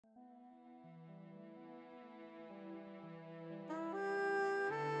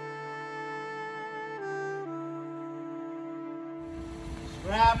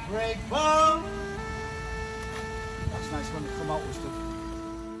heartbreak ball. That's nice when they come out with stuff.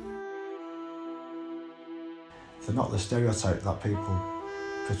 They're not the stereotype that people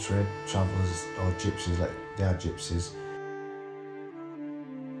portray travellers or gypsies, like they are gypsies.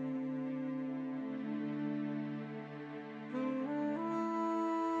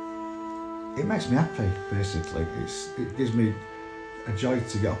 It makes me happy, basically. It gives me a joy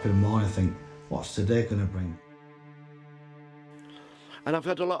to get up in the morning and think, what's today going to bring? And I've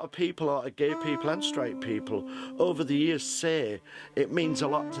had a lot of people, a lot of gay people and straight people, over the years say it means a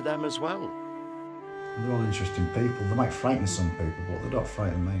lot to them as well. They're all interesting people. They might frighten some people, but they don't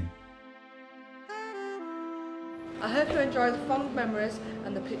frighten me. I hope you enjoy the fond memories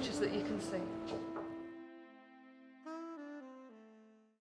and the pictures that you can see.